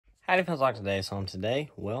How do you feel like today? So today,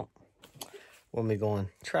 well, we'll be going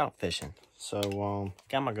trout fishing. So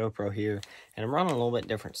got my GoPro here, and I'm running a little bit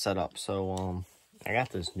different setup. So I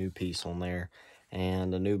got this new piece on there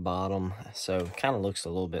and a new bottom, so it kind of looks a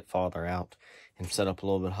little bit farther out and set up a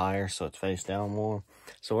little bit higher so it's face down more.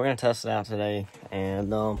 So we're gonna test it out today,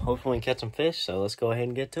 and hopefully we can catch some fish. So let's go ahead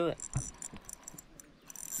and get to it.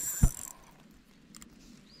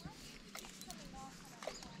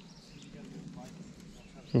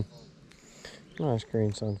 Nice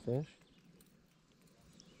green sunfish.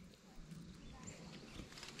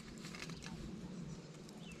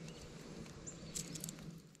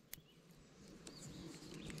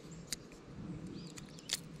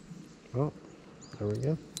 Oh, there we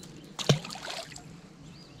go.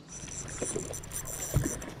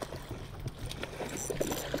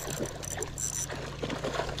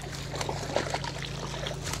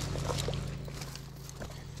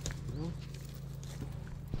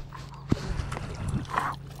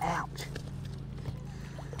 Ouch.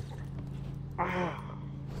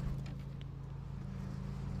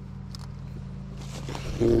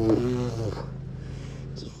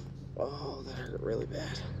 Oh, that hurt really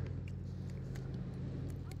bad.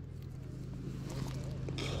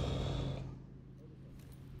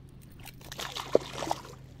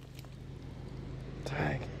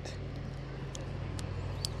 Dang it.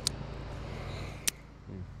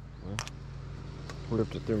 Well,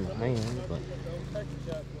 ripped it through my hand, but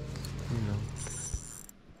you know.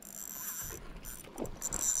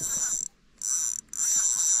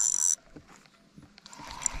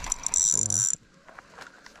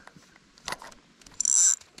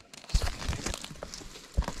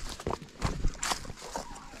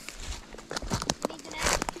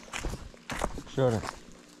 Shut it.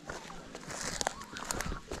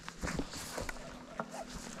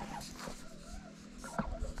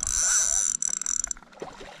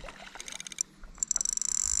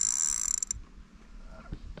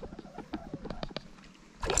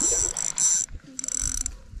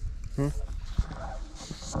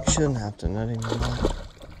 Shouldn't have to nut him anymore.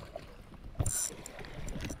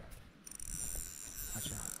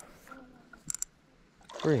 Watch out.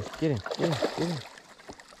 Bree, get him, get him, get him.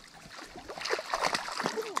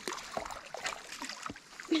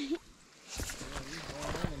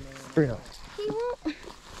 Bree, he won't.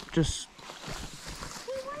 Just.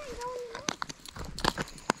 He won't.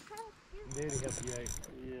 Daddy help you out.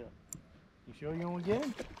 Yeah. You sure you want to get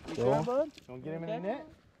him? You Sure. sure, bud? You want to get him in the net?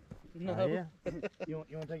 No. Yeah. You want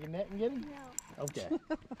to take a net and get him? No. Okay.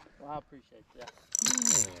 Well, I appreciate that.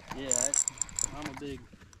 Yeah. Yeah, I'm a big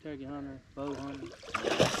turkey hunter, bow hunter. So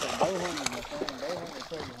bow hunting is my thing. Bow hunting and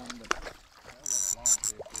turkey hunting, but I want a long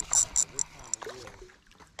fish this time. This time of year.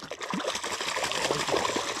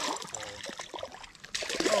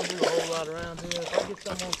 I don't do a whole lot around here. If I get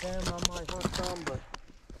some on camera, I might hunt some, but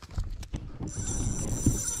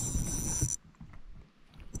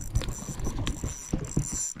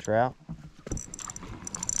Trout.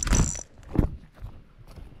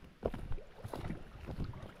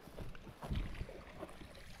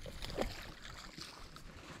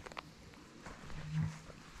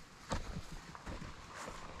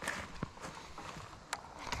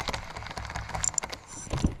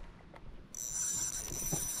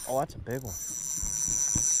 Oh, that's a big one.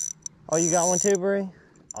 Oh, you got one too, Bree?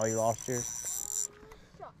 Oh, you lost yours?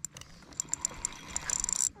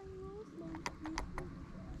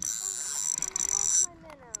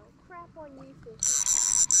 On you,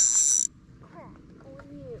 Fishy. Crap on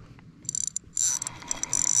you.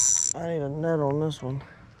 I need a net on this one.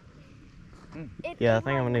 It Yeah, I ain't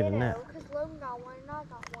think I'm gonna need a net. Because Logan got one and I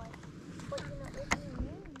got one. But you know, if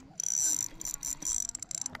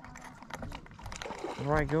you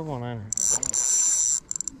Right, good one, ain't it?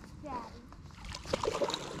 Daddy.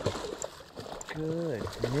 Good.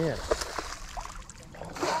 Yeah.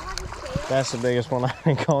 That's the biggest one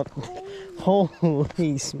I've caught.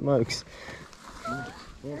 Holy smokes.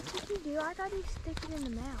 That's what you do. I thought you stick it in the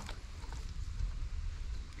mouth.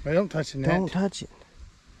 hey, don't touch the net. Don't touch it.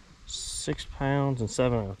 6 pounds and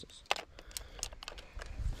 7 ounces.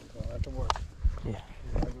 I'll have to work. Yeah.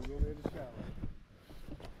 I go get ready to shower.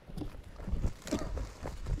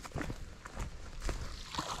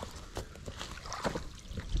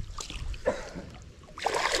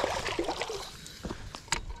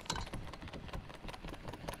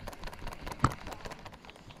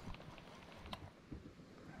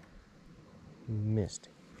 Missed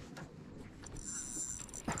it.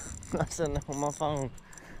 I said that on my phone.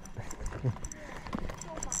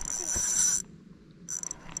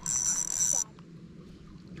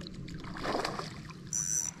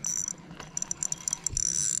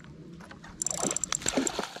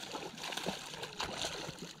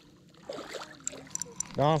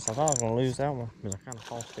 Honestly, I thought I was gonna lose that one because I kind of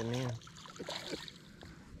tossed it in.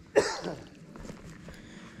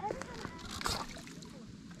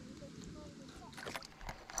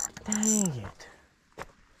 Dang it.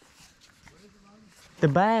 The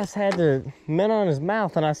bass had the minnow in his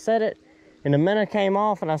mouth and I set it and the minnow came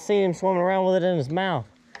off and I seen him swimming around with it in his mouth.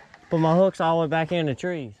 But my hook's all the way back in the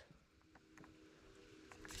trees.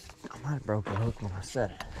 I might have broke the hook when I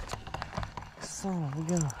set it. Son of a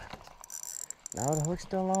gun. No, the hook's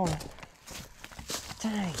still on it.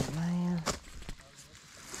 Dang it, man.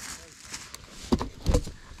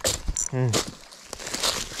 Dang,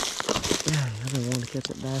 I've been wanting to catch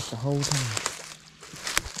that bass the whole time.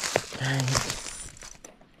 Dang it.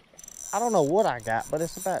 I don't know what I got, but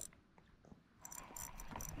it's about...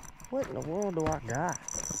 What in the world do I got?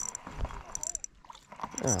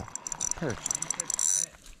 Oh, perch.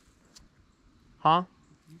 Huh?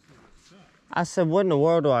 I said, what in the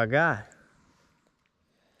world do I got?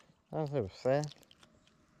 I don't know if it was fat.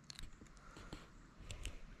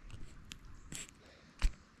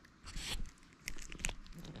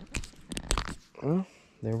 Well,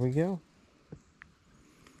 there we go.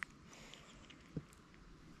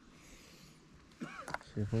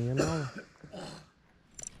 See if we get another.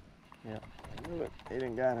 Yeah, look, he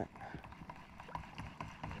didn't got it.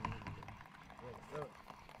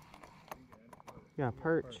 Got a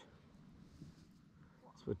perch.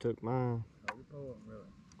 That's what took mine.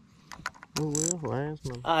 Oh well, last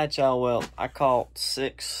one. Alright, y'all. Well, I caught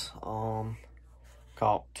 6.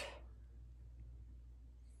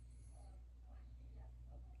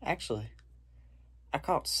 Actually, I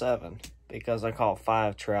caught 7 because I caught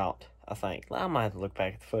 5 trout. I think I might have to look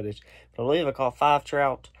back at the footage, but I believe I caught 5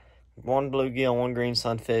 trout, 1 bluegill, 1 green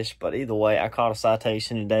sunfish. But either way, I caught a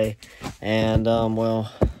citation today, and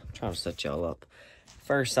well, I'm trying to set y'all up.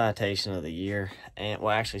 First citation of the year, and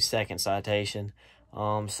well, actually second citation.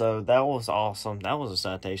 So that was awesome. That was a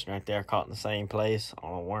citation right there, caught in the same place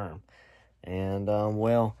on a worm. And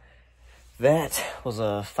well, that was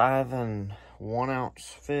a 5 1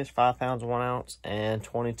 ounce fish, 5 pounds 1 ounce, and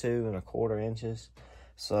 22 1/4 inches.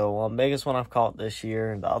 So biggest one I've caught this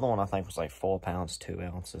year. The other one I think was like 4 pounds 2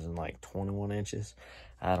 ounces and like 21 inches.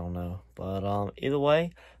 I don't know, but either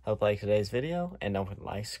way, hope you like today's video, and don't forget to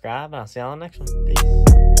like, subscribe, and I'll see y'all on the next one.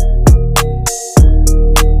 Peace.